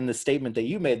than the statement that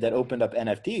you made that opened up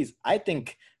NFTs. I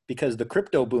think because the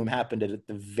crypto boom happened at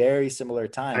the very similar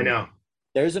time. I know.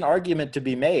 There's an argument to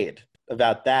be made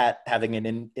about that having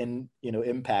an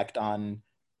impact on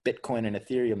Bitcoin and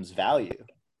Ethereum's value.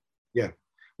 Yeah.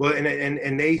 Well,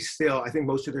 and they still, I think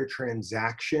most of their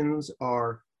transactions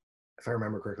are, if I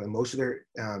remember correctly, most of their,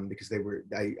 because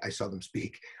I saw them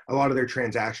speak, a lot of their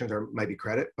transactions might be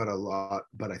credit, but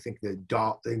I think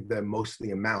most of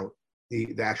the amount,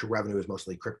 the actual revenue is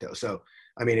mostly crypto. So,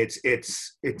 I mean, it's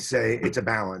a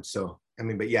balance. So, I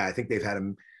mean, but yeah, I think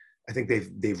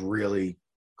they've really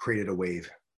created a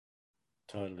wave.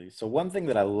 Totally. So one thing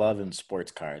that I love in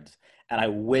sports cards, and I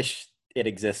wish it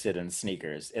existed in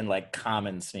sneakers, in like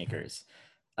common sneakers,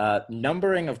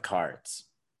 numbering of cards.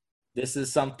 This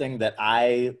is something that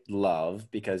I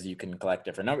love because you can collect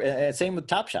different numbers. Same with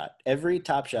Top Shot. Every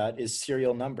Top Shot is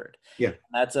serial numbered. Yeah.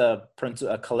 That's a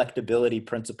collectability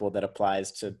principle that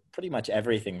applies to pretty much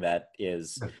everything that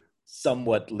is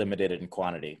somewhat limited in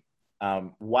quantity.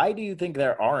 Why do you think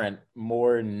there aren't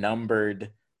more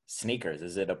numbered sneakers?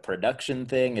 Is it a production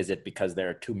thing? Is it because there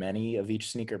are too many of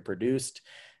each sneaker produced?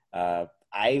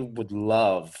 I would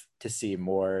love to see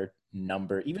more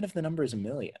number, even if the number is 1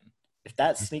 million. If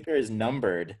that sneaker is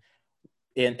numbered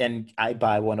and I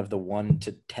buy one of the 1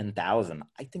 to 10,000,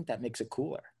 I think that makes it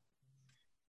cooler.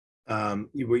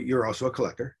 You're also a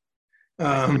collector.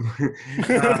 I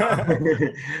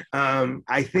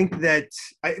think that,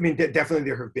 I mean, definitely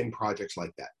there have been projects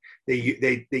like that.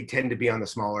 They tend to be on the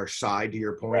smaller side, to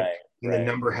your point. Right, and right. The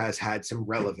number has had some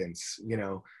relevance,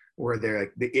 where they're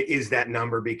like, it is that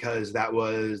number because that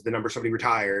was the number somebody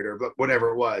retired or whatever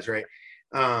it was, right?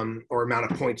 Or amount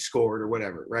of points scored or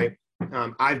whatever, right?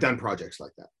 I've done projects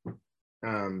like that.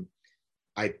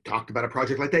 I talked about a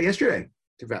project like that yesterday,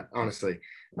 honestly.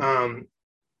 I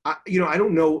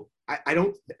don't know. I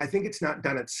think it's not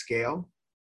done at scale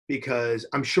because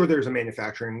I'm sure there's a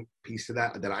manufacturing piece to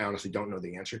that I honestly don't know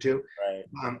the answer to.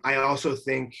 Right. I also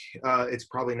think it's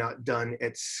probably not done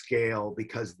at scale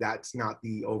because that's not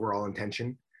the overall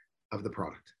intention of the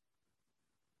product.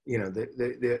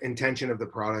 The intention of the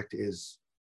product is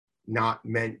not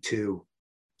meant to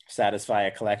satisfy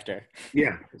a collector.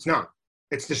 Yeah, it's not.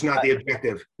 It's just not the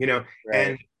objective,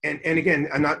 Right. And again,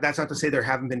 that's not to say there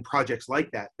haven't been projects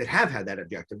like that have had that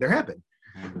objective. There have been,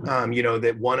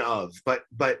 that one of, but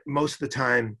most of the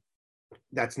time,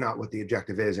 that's not what the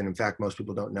objective is. And in fact, most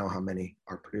people don't know how many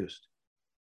are produced.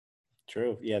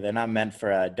 True. Yeah, they're not meant for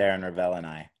Darren Ravel and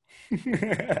I.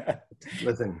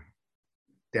 Listen,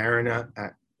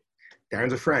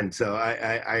 Darren's a friend, so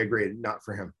I agree, not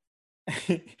for him.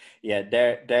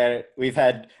 Yeah, we've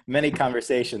had many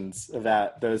conversations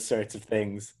about those sorts of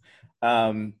things.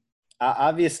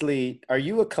 Obviously, are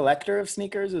you a collector of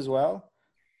sneakers as well?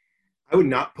 I would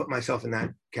not put myself in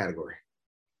that category.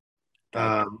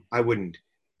 I wouldn't.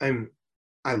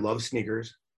 I love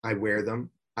sneakers. I wear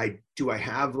them. I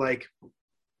have like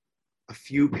a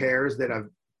few pairs that I've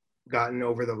gotten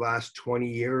over the last 20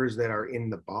 years that are in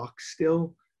the box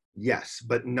still. Yes,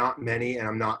 but not many. And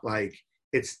I'm not like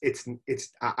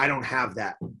I don't have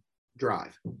that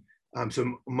drive.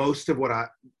 So most of what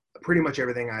pretty much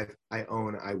everything I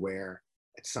own, I wear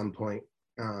at some point.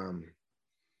 And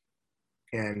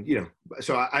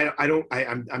so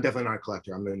I'm definitely not a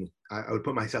collector. I would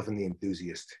put myself in the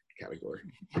enthusiast category.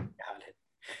 Got it.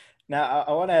 Now,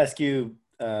 I want to ask you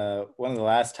one of the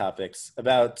last topics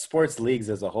about sports leagues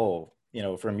as a whole.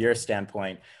 From your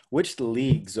standpoint, which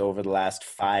leagues over the last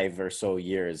 5 or so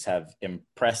years have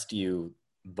impressed you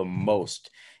the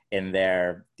most in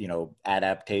their,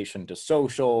 adaptation to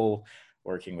social,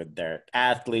 working with their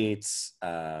athletes,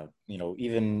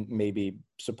 even maybe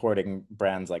supporting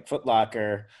brands like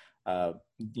Footlocker? Do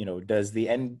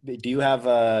you have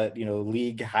a,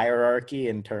 league hierarchy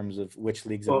in terms of which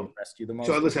leagues have Well, impressed you the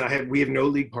so most? listen, we have no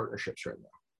league partnerships right now.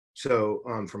 So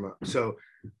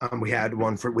we had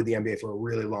one with the NBA for a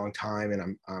really long time,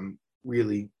 and I'm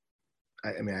really,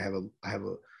 I mean, I have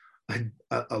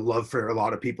a love for a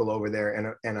lot of people over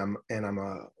there, and I'm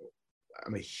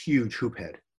a huge hoop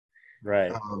head.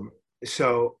 Right.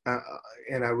 So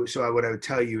what I would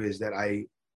tell you is that I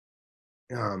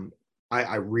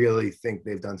really think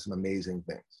they've done some amazing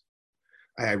things.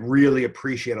 I really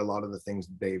appreciate a lot of the things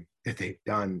that they've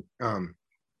done,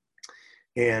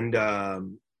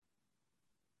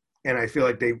 and I feel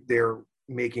like they're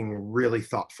making really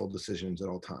thoughtful decisions at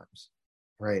all times,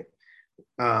 right?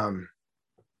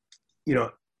 You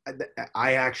know,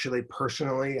 I actually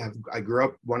personally I grew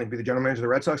up wanting to be the general manager of the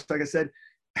Red Sox, like I said,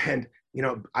 and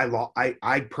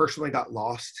I personally got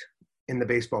lost in the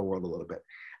baseball world a little bit.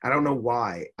 I don't know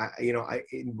why.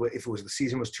 If it was the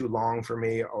season was too long for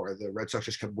me, or the Red Sox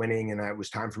just kept winning, and it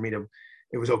was time for me to.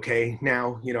 It was okay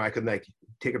now. I could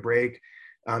take a break.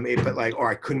 Or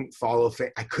I couldn't follow.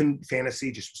 I couldn't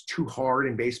fantasy. Just was too hard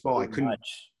in baseball. I couldn't.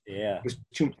 Much. Yeah. It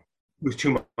was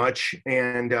too much.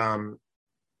 And now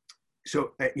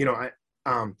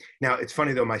it's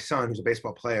funny though. My son, who's a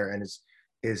baseball player and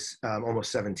is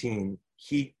almost 17,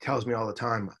 he tells me all the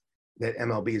time that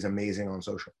MLB is amazing on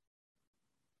social.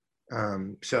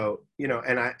 And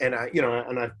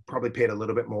I've probably paid a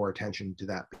little bit more attention to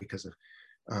that because of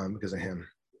him.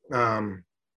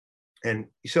 And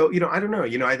so, I don't know,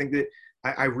 I think that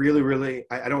I really, really,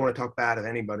 I don't want to talk bad of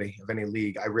anybody, of any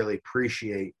league. I really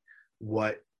appreciate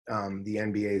what the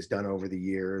NBA has done over the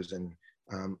years. And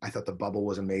I thought the bubble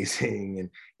was amazing. And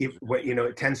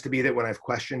it tends to be that when I've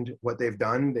questioned what they've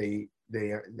done,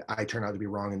 I turn out to be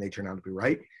wrong and they turn out to be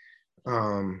right.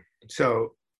 I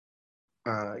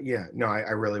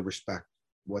really respect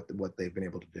what they've been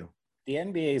able to do. The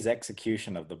NBA's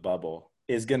execution of the bubble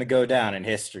is going to go down in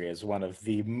history as one of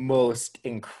the most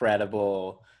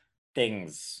incredible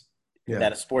things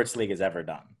that a sports league has ever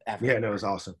done. Ever. Yeah, no, it was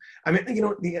awesome. I mean, the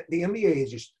NBA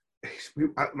is just.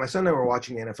 My son and I were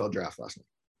watching the NFL draft last night.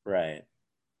 Right.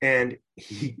 And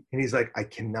he's like, I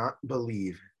cannot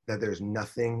believe that there's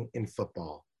nothing in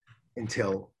football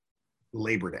until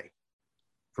Labor Day.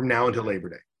 From now until Labor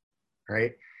Day.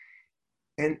 Right.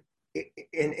 And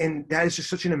that is just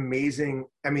such an amazing,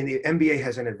 I mean, the NBA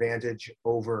has an advantage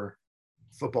over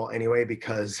football anyway,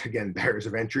 because again, barriers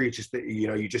of entry, it's just that, you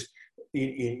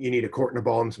need a court and a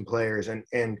ball and some players and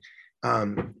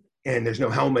there's no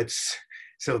helmets.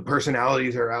 So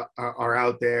personalities are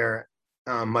out there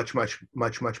much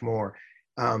more.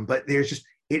 But there's just,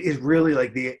 it is really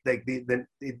like the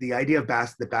idea of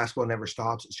that basketball never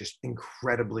stops. It's just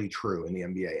incredibly true in the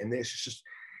NBA. And it's just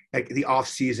like the off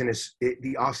season is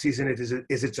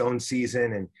its own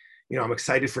season. And, I'm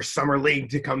excited for summer league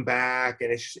to come back,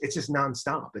 and it's just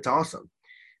nonstop. It's awesome.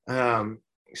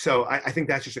 So I think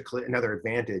that's just another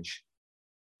advantage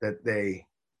that the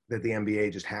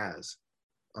NBA just has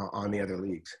on the other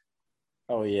leagues.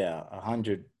 Oh yeah,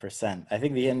 100%. I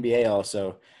think the NBA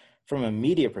also, from a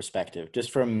media perspective,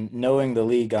 just from knowing the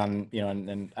league on,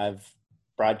 and I've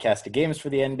broadcasted games for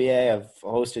the NBA, I've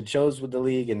hosted shows with the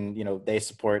league, and, they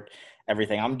support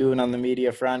everything I'm doing on the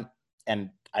media front. And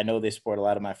I know they support a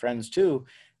lot of my friends too.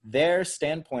 Their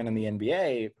standpoint on the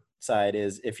NBA side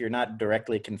is, if you're not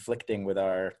directly conflicting with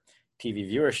our TV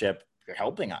viewership, you're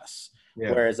helping us.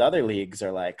 Yeah. Whereas other leagues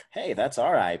are like, hey, that's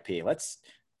our IP. Let's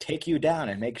take you down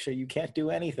and make sure you can't do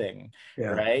anything. Yeah.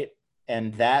 Right.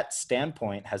 And that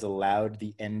standpoint has allowed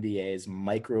the NBA's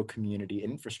micro community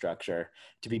infrastructure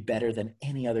to be better than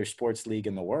any other sports league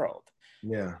in the world.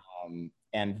 Yeah.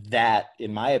 And that,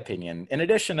 in my opinion, in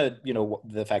addition to,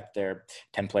 the fact that there are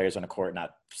 10 players on a court,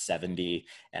 not 70,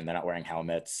 and they're not wearing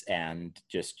helmets, and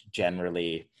just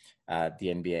generally the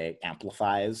NBA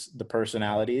amplifies the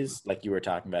personalities, like you were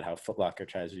talking about how Footlocker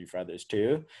tries to do for others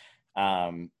too.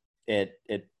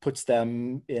 It puts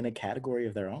them in a category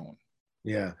of their own.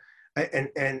 Yeah.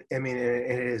 And I mean, it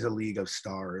is a league of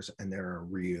stars, and there are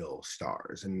real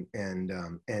stars, and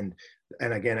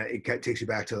again, it takes you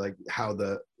back to like how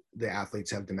the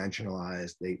athletes have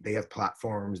dimensionalized. They have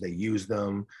platforms, they use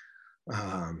them.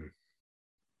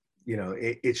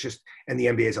 It's just, and the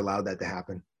NBA has allowed that to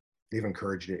happen. They've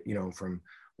encouraged it, from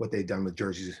what they've done with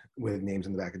jerseys, with names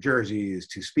on the back of jerseys,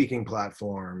 to speaking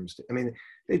platforms. I mean,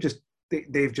 they've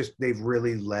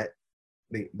really let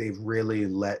the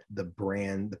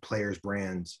players'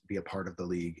 brands be a part of the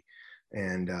league,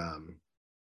 and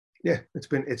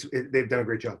they've done a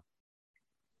great job.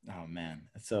 Oh man,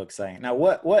 that's so exciting. Now,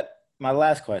 what my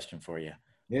last question for you?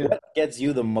 Yeah. What gets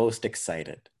you the most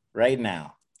excited right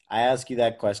now? I ask you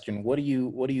that question. What do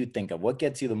you think of? What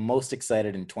gets you the most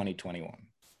excited in 2021?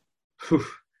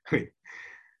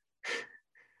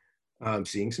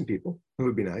 Seeing some people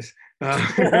would be nice.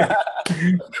 Of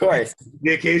course.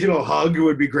 The occasional hug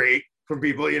would be great from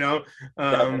people,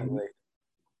 Definitely.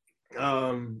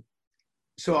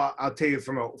 So I'll tell you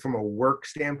from a work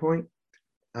standpoint,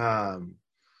 I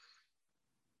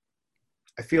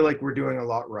feel like we're doing a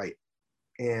lot right.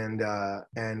 And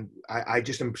I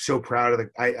just am so proud of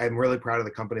I'm really proud of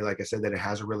the company. Like I said, that it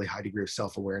has a really high degree of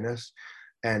self-awareness,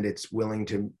 and it's willing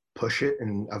to push it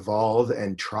and evolve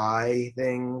and try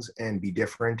things and be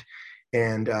different.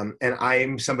 And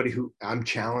I'm somebody who I'm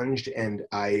challenged, and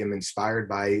I am inspired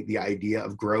by the idea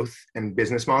of growth and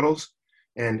business models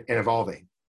and evolving.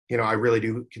 I really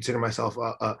do consider myself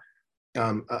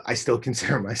I still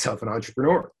consider myself an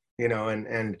entrepreneur,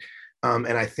 and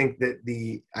I think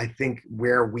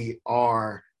where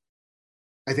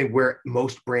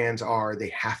most brands are, they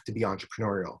have to be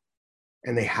entrepreneurial,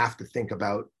 and they have to think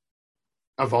about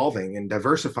evolving and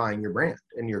diversifying your brand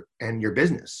and your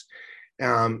business.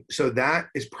 So that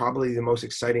is probably the most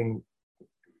exciting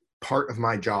part of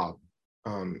my job.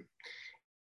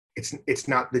 It's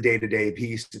not the day-to-day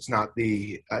piece. It's not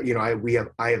the I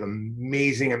have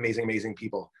amazing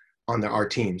people on our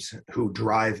teams who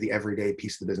drive the everyday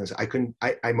piece of the business. I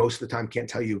most of the time can't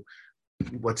tell you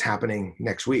what's happening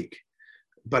next week,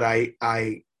 but I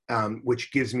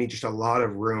which gives me just a lot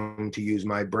of room to use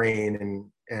my brain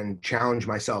and challenge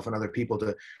myself and other people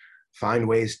to find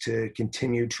ways to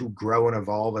continue to grow and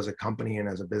evolve as a company and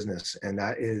as a business. And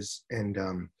I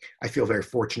feel very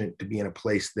fortunate to be in a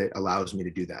place that allows me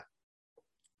to do that.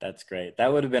 That's great.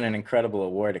 That would have been an incredible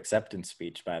award acceptance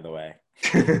speech, by the way.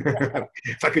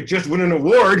 If I could just win an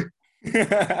award.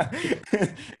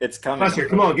 It's coming. Buster,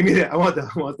 come on, give me that. I want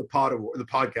the pod award, the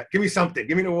podcast. Give me something.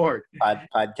 Give me an award.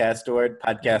 Podcast award,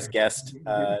 podcast guest,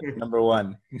 number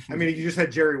one. I mean, you just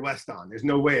had Jerry West on. There's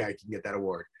no way I can get that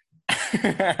award.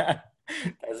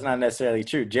 That's not necessarily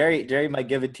true. Jerry might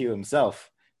give it to you himself,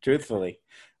 truthfully.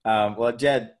 Well,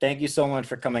 Jed, thank you so much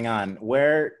for coming on.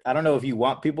 I don't know if you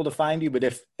want people to find you, but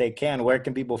if they can, where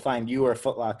can people find you or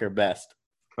Footlocker best?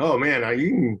 Oh man, I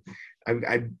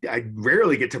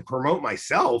rarely get to promote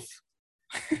myself.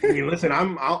 I mean, listen,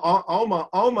 I'm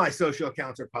all my social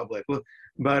accounts are public, but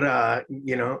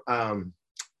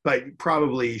but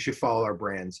probably you should follow our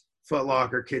brands: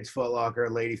 Footlocker, Kids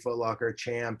Footlocker, Lady Footlocker,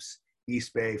 Champs,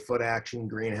 East Bay, Foot Action,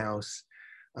 Greenhouse.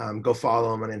 Go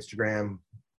follow them on Instagram,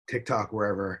 TikTok,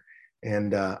 wherever.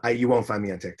 And you won't find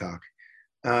me on TikTok.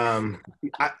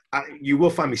 You will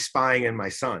find me spying in my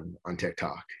son on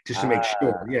TikTok just to make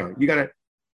sure. You gotta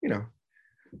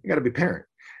be parent.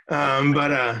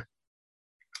 No,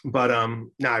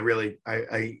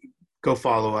 I go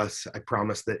follow us. I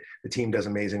promise that the team does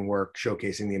amazing work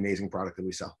showcasing the amazing product that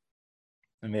we sell.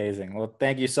 Amazing. Well,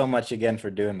 thank you so much again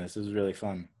for doing this. It was really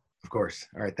fun. Of course.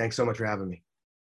 All right. Thanks so much for having me.